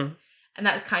way. Mm-hmm. And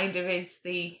that kind of is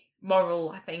the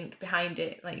moral, I think, behind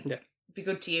it. Like, be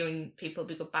good to you and people will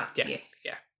be good back to you.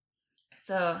 Yeah.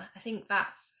 So I think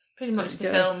that's pretty much the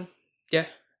film. Yeah.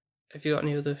 Have you got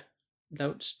any other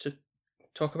notes to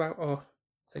talk about or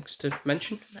things to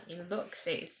mention? Let me look,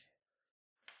 sis.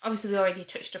 Obviously, we already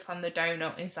touched upon the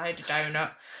donut inside a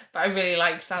donut, but I really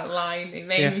liked that line. It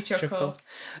made me chuckle.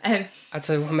 I'd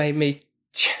say what made me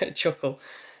chuckle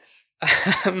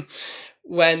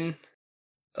when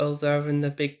they're having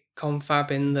the big confab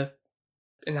in the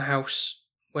house,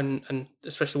 and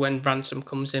especially when Ransom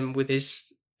comes in with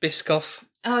his Biscoff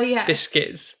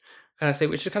biscuits. And I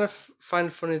think, which is kind of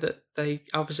find funny that they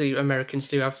obviously Americans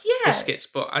do have biscuits,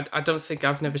 but I don't think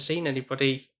I've never seen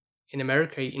anybody in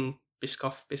America eating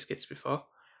Biscoff biscuits before.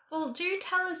 Well, do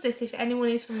tell us this if anyone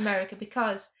is from America,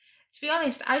 because to be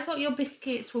honest, I thought your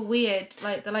biscuits were weird.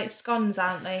 Like, they're like scones,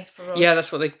 aren't they? For us. Yeah,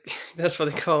 that's what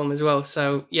they call them as well.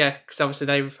 So yeah, because obviously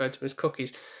they refer to them as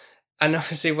cookies. And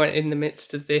obviously, when in the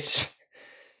midst of this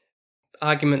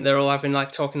argument, they're all having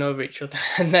like talking over each other,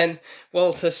 and then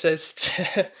Walter says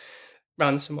to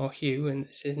Ransom, or Hugh in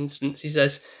this instance, he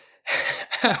says,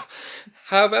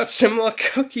 how about some more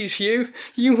cookies, Hugh?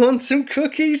 You want some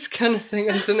cookies? Kind of thing.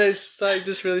 I don't know, it's like,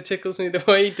 just really tickles me the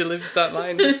way he delivers that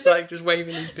line. It's like just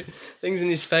waving his things in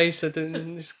his face.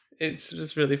 It's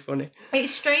just really funny.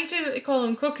 It's strange that they call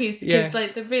them cookies because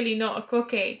like they're really not a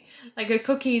cookie. Like a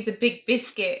cookie is a big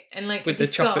biscuit, and like with the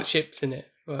chocolate chips in it.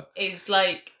 But it's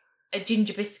like a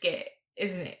ginger biscuit,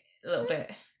 isn't it? A little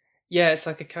bit. Yeah, it's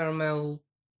like a caramel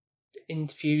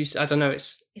infused. I don't know.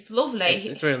 It's lovely.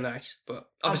 It's really nice, but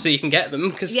obviously you can get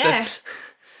them because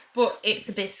but it's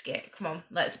a biscuit. Come on,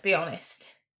 let's be honest.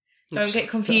 Don't get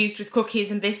confused with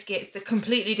cookies and biscuits. They're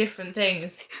completely different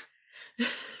things.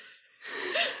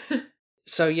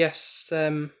 So yes,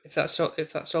 if that's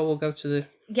all, we'll go to the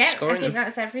scoring. I think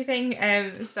that's everything.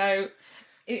 So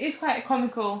it is quite a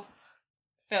comical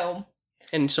film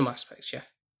in some aspects. Yeah,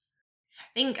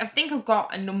 I think I've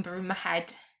got a number in my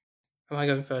head. Am I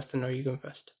going first, and are you going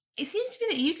first? It seems to be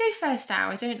that you go first now.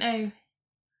 I don't know.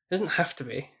 It doesn't have to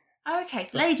be. Oh, okay.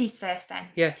 Ladies first then.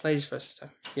 Yeah, ladies first this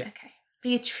time. Yeah. Okay.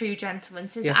 Be a true gentleman,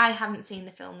 since I haven't seen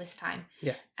the film this time.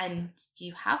 Yeah. And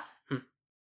you have.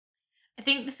 I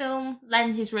think the film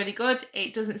length is really good.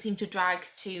 It doesn't seem to drag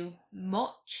too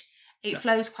much. It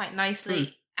flows quite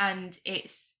nicely, and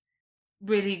it's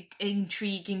really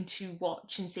intriguing to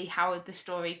watch and see how the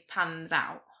story pans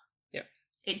out. Yeah.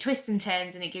 It twists and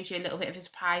turns, and it gives you a little bit of a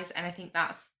surprise, and I think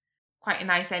that's quite a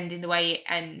nice ending the way it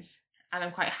ends, and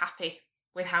I'm quite happy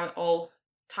with how it all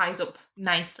ties up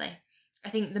nicely. I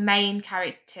think the main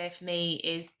character for me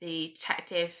is the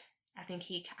detective. I think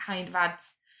he kind of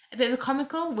adds a bit of a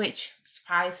comical, which I'm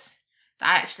surprised that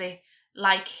I actually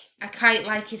like. I quite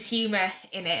like his humour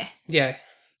in it. Yeah,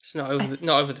 it's not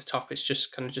over the top. It's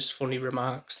just kind of just funny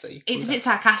remarks that he. It's a bit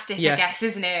sarcastic, I guess,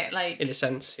 isn't it? Like, in a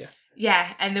sense, yeah.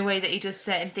 Yeah, and the way that he does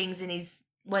certain things in his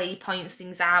way he points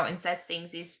things out and says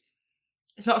things is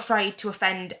not afraid to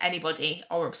offend anybody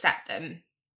or upset them.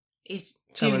 He's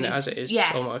telling it as it is,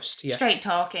 almost. Yeah, straight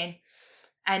talking.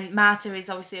 And Marta is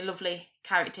obviously a lovely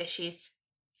character. She's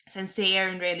sincere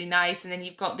and really nice, and then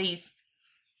you've got these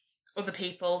other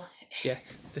people. Yeah,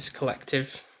 this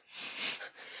collective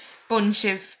bunch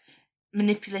of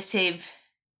manipulative,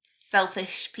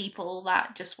 selfish people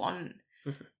that just want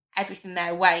everything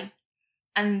their way.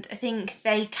 And I think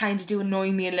they kind of do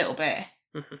annoy me a little bit.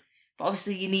 But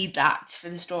obviously you need that for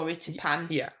the story to pan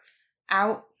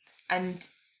out. And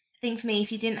I think for me,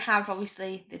 if you didn't have,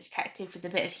 obviously, the detective with a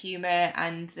bit of humour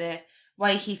and the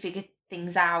way he figured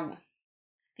things out, I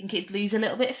think it'd lose a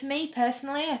little bit for me,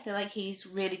 personally. I feel like he's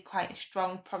really quite a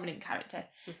strong, prominent character.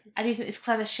 I do think there's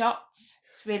clever shots.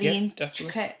 It's really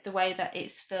intricate, the way that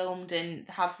it's filmed, and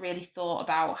have really thought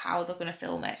about how they're going to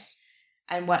film it.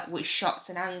 And which shots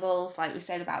and angles, like we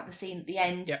said about the scene at the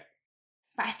end. Yeah.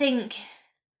 But I think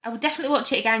I would definitely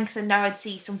watch it again because I know I'd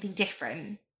see something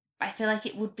different. But I feel like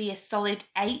it would be a solid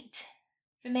 8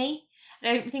 for me.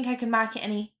 I don't think I can mark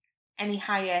it any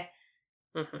higher,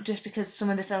 just because some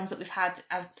of the films that we've had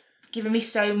have given me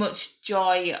so much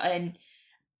joy and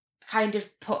kind of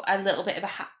put a little bit of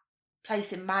a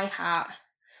place in my heart.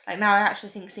 Like now I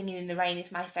actually think Singing in the Rain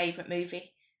is my favourite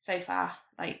movie so far.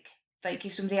 Like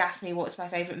if somebody asked me what's my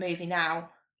favourite movie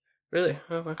now, really,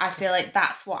 I feel like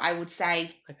that's what I would say.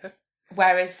 Okay.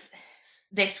 Whereas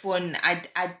this one,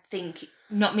 I think,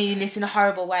 not meaning this in a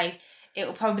horrible way, it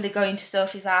will probably go into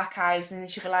Sophie's archives, and then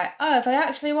she'll be like, "Oh, have I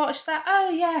actually watched that? Oh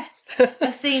yeah,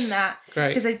 I've seen that."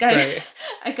 Great. Because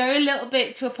I go a little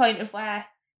bit to a point of where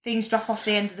things drop off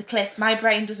the end of the cliff. My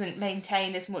brain doesn't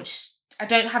maintain as much. I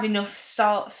don't have enough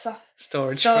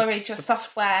storage or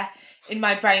software in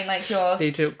my brain like yours.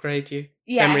 Need to upgrade your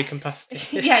memory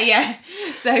capacity. yeah.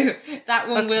 So that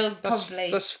one will probably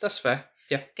that's fair.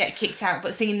 Yeah. Get kicked out.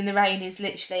 But Singing in the Rain is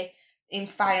literally in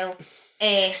file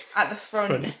A at the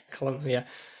front column. Yeah.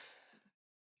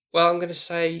 Well, I'm going to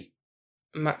say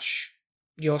match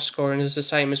your scoring as the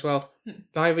same as well.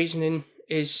 My reasoning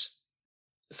is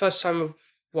the first time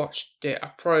I've watched it, I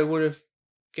probably would have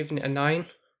given it a 9.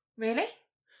 Really?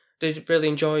 Did really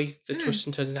enjoy the twists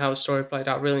and turns and how the story played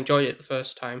out. Really enjoyed it the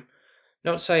first time.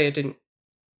 Not to say I didn't.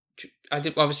 I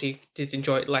did obviously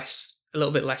enjoy it a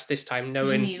little bit less this time,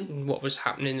 knowing what was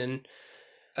happening, and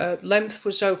length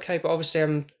was okay. But obviously,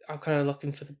 I'm kind of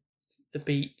looking for the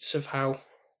beats of how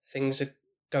things are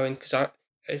going, because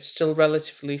it's still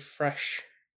relatively fresh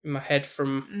in my head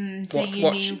from so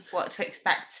you knew what to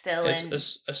expect still,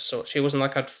 as such. It wasn't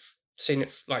like I'd seen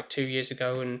it like 2 years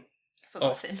ago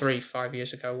or 5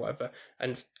 years ago, whatever,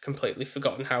 and completely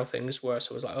forgotten how things were.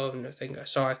 So I was like, oh, nothing.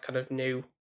 So I kind of knew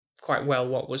quite well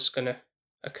what was going to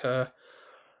occur.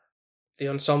 The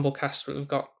ensemble cast that we've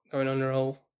got going on are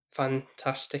all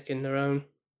fantastic in their own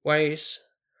ways.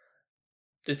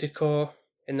 The decor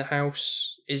in the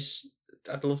house is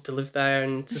I'd love to live there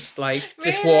and just like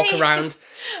just Really? walk around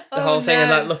the whole thing and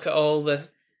no. like look at all the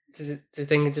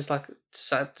thing and just like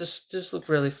just look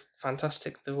really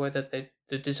fantastic the way that the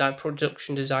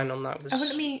production design on that was. I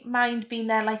wouldn't mind being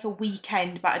there like a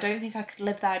weekend, but I don't think I could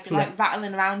live there. I'd be No. like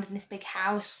rattling around in this big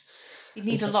house. You'd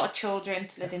need And a lot of children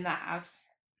to live in that house.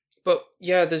 But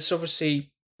yeah, there's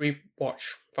obviously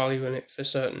rewatch value in it for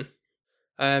certain.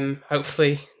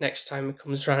 Hopefully next time it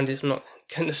comes around, it's not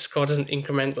the score doesn't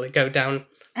incrementally go down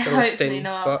the listing. Hopefully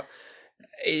not. But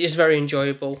it is very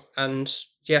enjoyable, and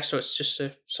yeah, so it's just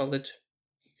a solid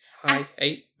high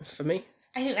 8 for me.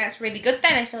 I think that's really good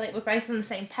then. I feel like we're both on the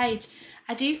same page.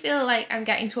 I do feel like I'm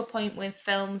getting to a point with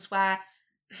films where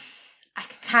I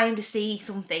can kind of see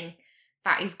something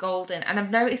that is golden. And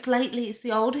I've noticed lately it's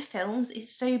the older films.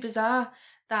 It's so bizarre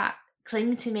that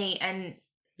cling to me and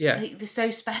like, they're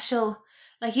so special.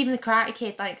 Like even The Karate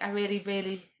Kid, like I really,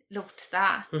 really loved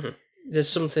that. Mm-hmm.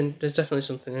 There's definitely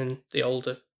something in the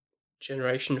older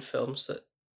generation of films that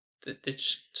they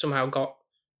just somehow got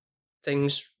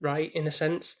things right in a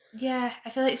sense. Yeah,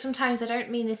 I feel like sometimes I don't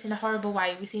mean this in a horrible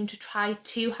way. We seem to try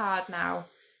too hard now.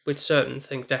 With certain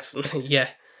things, definitely, yeah.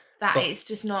 But it's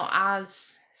just not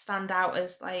as stand out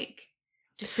as like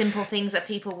just simple things that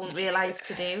people wouldn't realise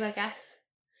to do, I guess.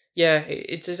 Yeah,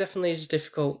 it definitely is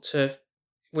difficult to,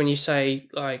 when you say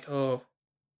like, oh,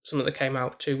 something that came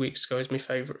out 2 weeks ago is my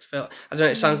favourite film. I don't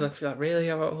know, it sounds like really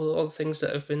about all the things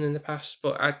that have been in the past,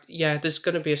 but there's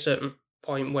going to be a certain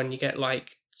point when you get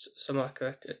like something like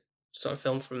a sort of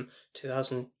film from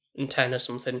 2010 or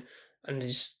something, and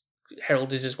is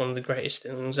heralded as one of the greatest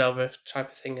things ever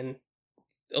type of thing, and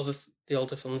the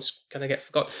older films kind of get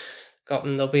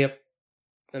forgotten.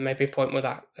 There may be a point where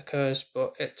that occurs,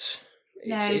 but it's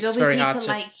very hard to.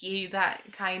 There'll be people like you that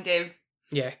kind of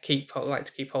keep hold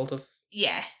of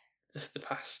the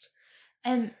past.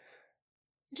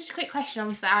 Just a quick question.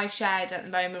 Obviously, I've shared at the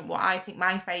moment what I think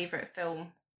my favourite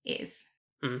film is.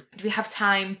 Do we have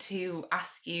time to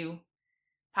ask you,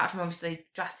 apart from obviously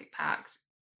Jurassic Parks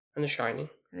and The Shining?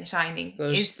 Those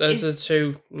are the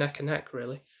two neck and neck,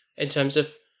 really, in terms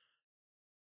of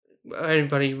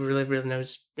anybody really, really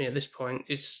knows me at this point.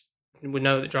 We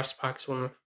know that Jurassic Park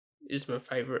is my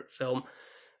favourite film,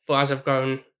 but as I've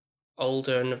grown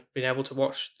older and have been able to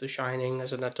watch The Shining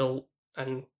as an adult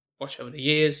and watch over the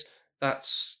years,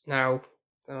 that's now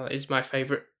is my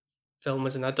favourite film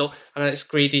as an adult. I know it's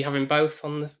greedy having both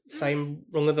on the same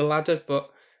rung of the ladder,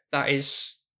 but that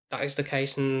is the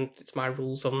case, and it's my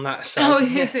rules on that. So,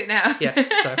 is it now? Yeah,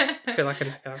 so I feel like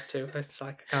I have to. It's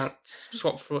like I can't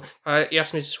swap for. You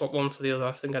asked me to swap one for the other.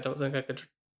 I don't think I could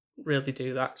really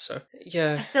do that. So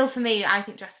yeah. Still, for me, I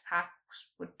think Jurassic Park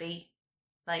would be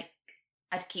like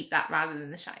I'd keep that rather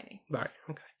than The Shining. Right.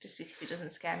 Okay. Just because it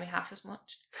doesn't scare me half as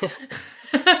much.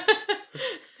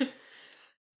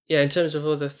 Yeah, in terms of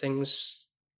other things,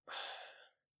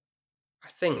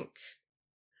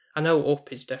 I know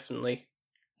Up is definitely.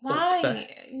 Why?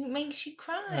 It makes you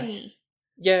cry.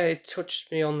 Yeah, it touched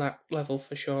me on that level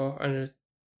for sure, and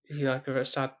if you like a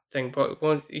sad thing, but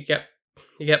once you get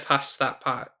past that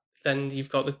part, then you've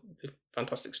got the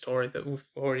fantastic story that we've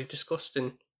already discussed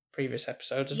in previous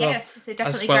episodes as well. Yeah, so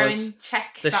definitely go and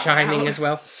check The Shining as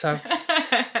well. So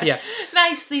yeah,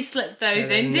 nicely slipped those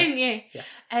in, didn't you?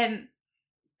 Yeah.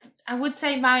 I would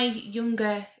say my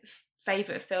younger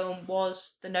favourite film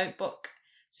was The Notebook,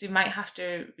 so we might have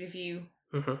to review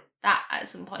that at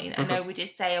some point. I know we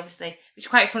did say, obviously, which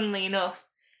quite funnily enough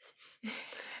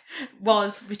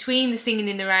was between The Singing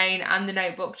in the Rain and The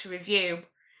Notebook to review,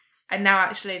 and now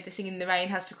actually The Singing in the Rain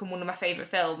has become one of my favourite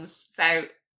films, so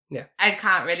yeah, I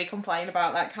can't really complain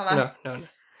about that, can I? No.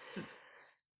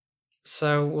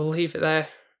 So we'll leave it there,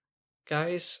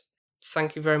 guys.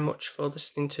 Thank you very much for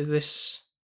listening to this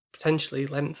potentially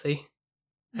lengthy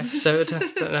episode. I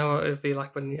don't know what it would be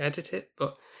like when you edit it,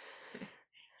 but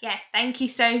yeah, thank you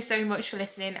so much for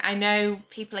listening. I know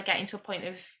people are getting to a point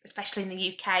of, especially in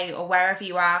the UK or wherever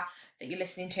you are that you're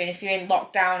listening to, and if you're in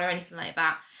lockdown or anything like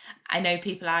that, I know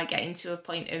people are getting to a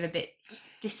point of a bit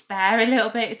despair, a little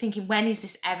bit, thinking, when is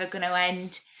this ever going to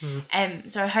end?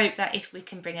 So I hope that if we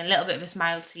can bring a little bit of a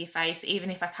smile to your face, even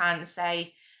if I can't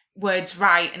say words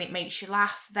right and it makes you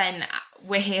laugh, then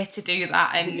we're here to do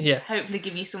that and hopefully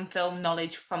give you some film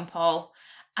knowledge from Paul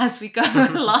as we go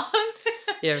along.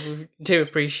 Yeah, we do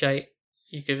appreciate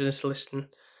you giving us a listen,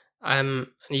 and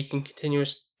you can continue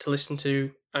to listen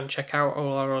to and check out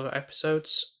all our other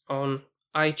episodes on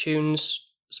iTunes,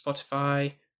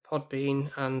 Spotify,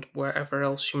 Podbean, and wherever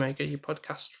else you may get your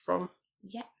podcast from.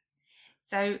 Yeah,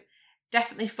 so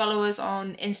definitely follow us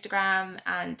on Instagram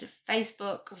and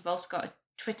Facebook. We've also got a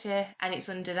Twitter, and it's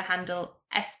under the handle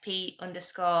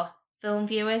 @SP_film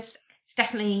viewers. So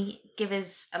definitely give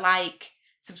us a like,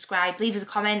 subscribe, leave us a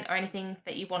comment or anything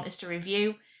that you want us to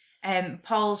review.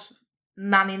 Paul's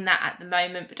manning that at the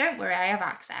moment, but don't worry, I have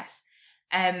access.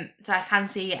 So I can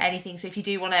see anything. So if you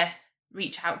do want to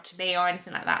reach out to me or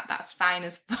anything like that, that's fine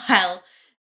as well.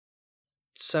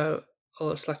 So all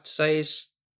that's left to say is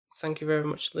thank you very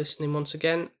much for listening once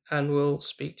again, and we'll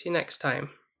speak to you next time.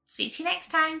 Speak to you next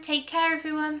time. Take care,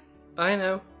 everyone. Bye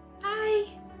now.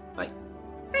 Bye.